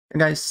Hey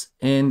guys,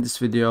 in this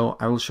video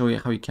I will show you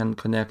how you can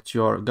connect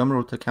your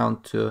Gumroad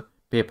account to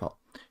PayPal.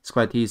 It's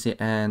quite easy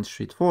and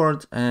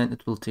straightforward, and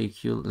it will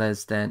take you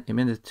less than a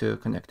minute to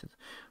connect it.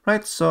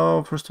 Right,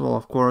 so first of all,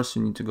 of course,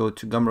 you need to go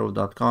to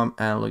gumroad.com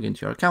and log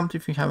into your account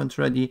if you haven't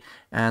already,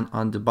 and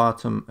on the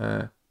bottom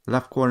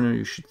left corner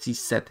you should see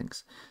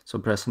settings. So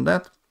press on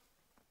that,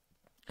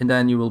 and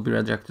then you will be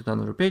redirected to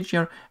another page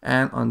here,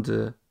 and on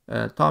the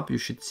top you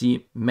should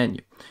see menu.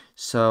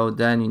 So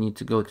then you need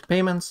to go to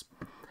payments,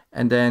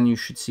 and then you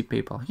should see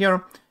PayPal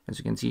here. As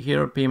you can see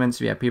here, payments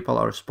via PayPal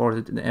are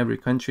supported in every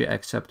country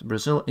except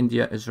Brazil,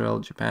 India, Israel,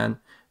 Japan,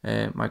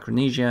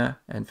 Micronesia,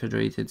 and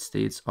Federated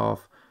States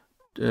of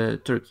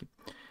Turkey.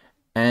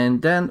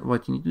 And then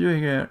what you need to do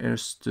here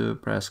is to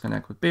press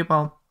connect with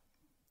PayPal,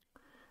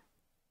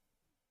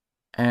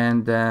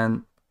 and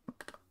then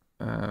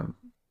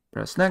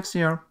press next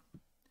here,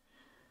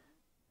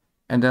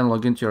 and then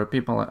log into your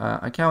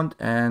PayPal account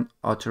and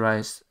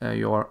authorize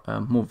your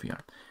move here.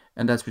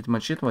 And that's pretty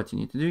much it what you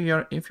need to do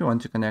here if you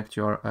want to connect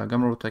your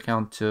Gumroad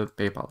account to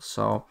PayPal.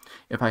 So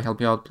if I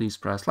help you out, please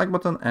press like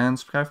button and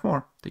subscribe for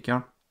more. Take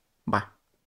care. Bye.